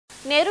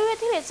नेरूळ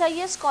येथील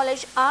SIES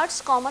college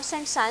arts, commerce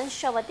and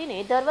सायन्सच्या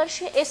वतीने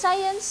दरवर्षी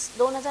SIES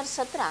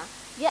 2017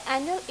 या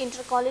ॲन्युअल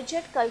इंटर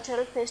कॉलेजिएट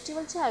कल्चरल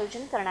फेस्टिवलचे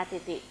आयोजन करण्यात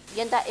येते।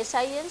 यंदा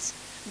SIES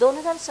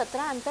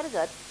 2017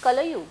 अंतर्गत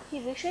कलयुग ही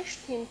विशेष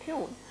थीम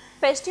ठेवून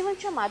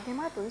फेस्टिवलच्या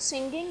माध्यमातून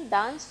सिंगिंग,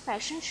 डान्स,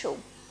 फॅशन शो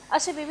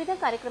असे विविध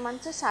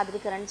कार्यक्रमांचे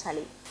सादरीकरण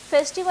झाले।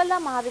 फेस्टिवलला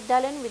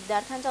महाविद्यालयीन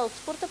विद्यार्थ्यांचा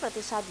उत्स्फूर्त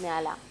प्रतिसाद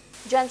मिळाला,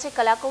 ज्यांचे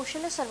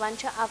कलाकौशल्य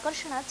सर्वांच्या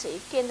आकर्षणाचे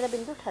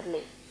केंद्रबिंदू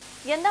ठरले।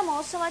 यंदा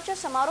महोत्सवाच्या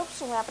समारोप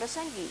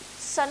सोहळ्याप्रसंगी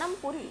सनम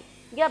पुरी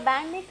या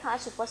बँडने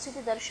खास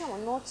उपस्थिती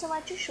दर्शवून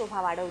महोत्सवाची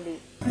शोभा वाढवली।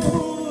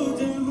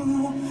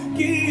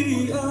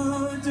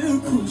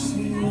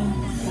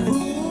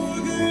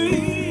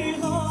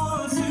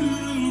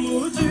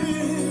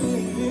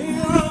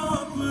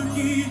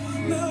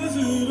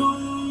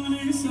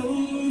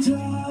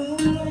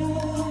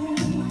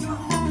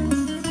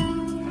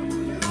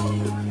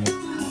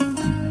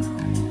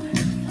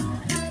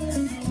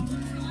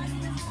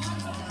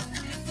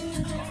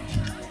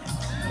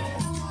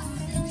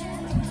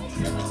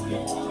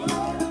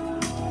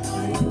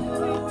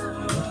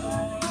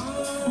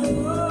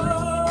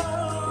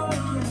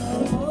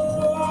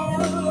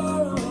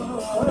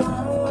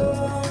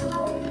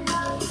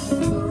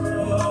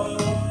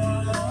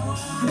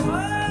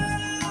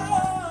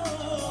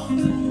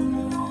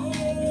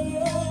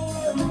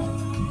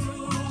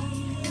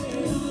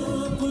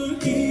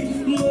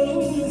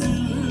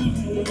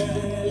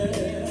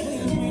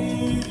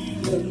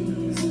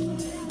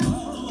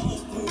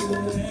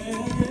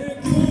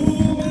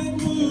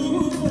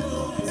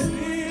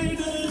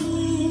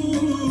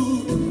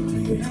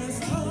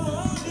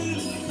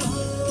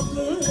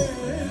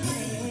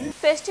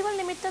 फेस्टिवल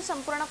निमित्त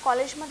संपूर्ण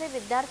कॉलेजमध्ये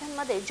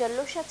विद्यार्थ्यांमध्ये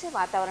जल्लोषाचे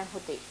वातावरण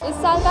होते। इस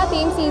साल का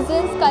थीम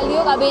सीजन्स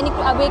कलयुग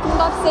अवेकनिंग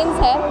ऑफ सिंस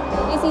है।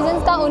 ये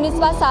सीजन्स का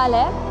 19वां साल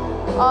है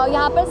और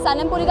यहाँ पर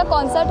सनम पुरी का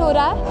कॉन्सर्ट हो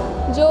रहा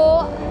है, जो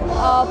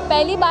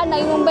पहली बार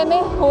नई मुंबई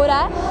में हो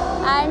रहा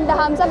है एंड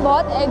हम सब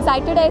बहुत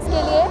एक्साइटेड है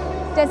इसके लिए।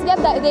 जैसे कि आप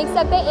देख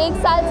सकते हैं,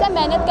 1 साल से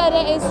मेहनत कर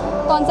रहे हैं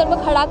इस कॉन्सर्ट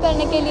को खड़ा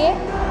करने के लिए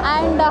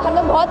एंड हम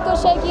लोग बहुत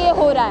खुश है कि ये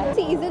हो रहा है।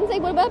 सीजन्स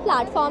एक बहुत बड़ा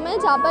प्लेटफॉर्म है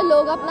जहाँ पर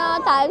लोग अपना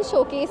टैलेंट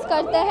शोकेस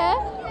करते हैं।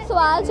 सो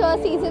आज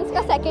सीजन्स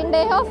का 2nd डे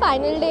है और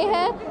फाइनल डे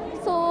है।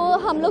 सो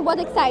हम लोग बहुत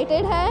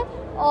एक्साइटेड हैं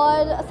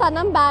और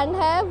सनम बैंड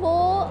है वो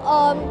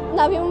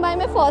नवी मुंबई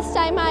में फर्स्ट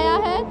टाइम आया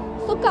है।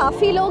 सो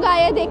काफ़ी लोग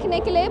आए हैं देखने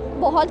के लिए,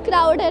 बहुत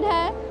क्राउडेड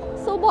है।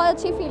 सो बहुत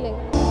अच्छी फीलिंग।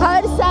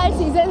 हर साल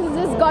season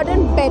just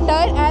gotten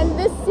better and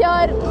this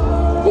year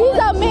he's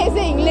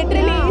amazing,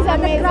 literally he's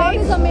amazing. The crowd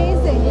is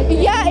amazing.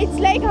 Yeah, it's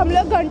like हम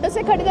लोग घंटों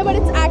से खड़े थे, but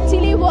it's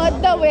actually worth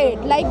the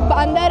wait. Like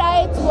अंदर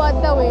आए, it's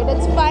worth the wait.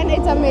 It's fun,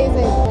 it's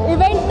amazing.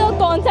 Event तो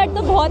concert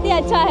तो बहुत ही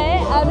अच्छा है।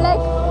 अब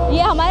लाइक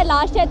ये हमारा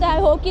लास्ट है, चाहे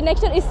हो कि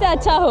नेक्स्ट ईयर इससे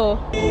अच्छा हो।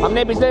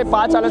 हमने पिछले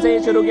 5 सालों से ये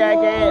शुरू किया है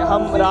कि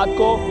हम रात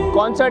को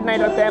कॉन्सर्ट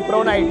नाइट रखते हैं,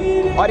 प्रो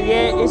नाइट, और ये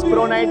इस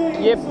प्रो नाइट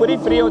ये पूरी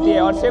फ्री होती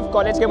है और सिर्फ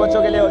कॉलेज के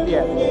बच्चों के लिए होती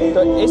है।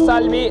 तो इस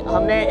साल भी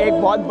हमने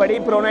एक बहुत बड़ी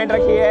प्रो नाइट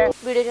रखी है।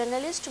 वीडियो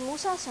जर्नलिस्ट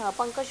मूसा सह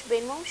पंकज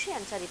बेनवंशी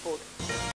यांचा रिपोर्ट।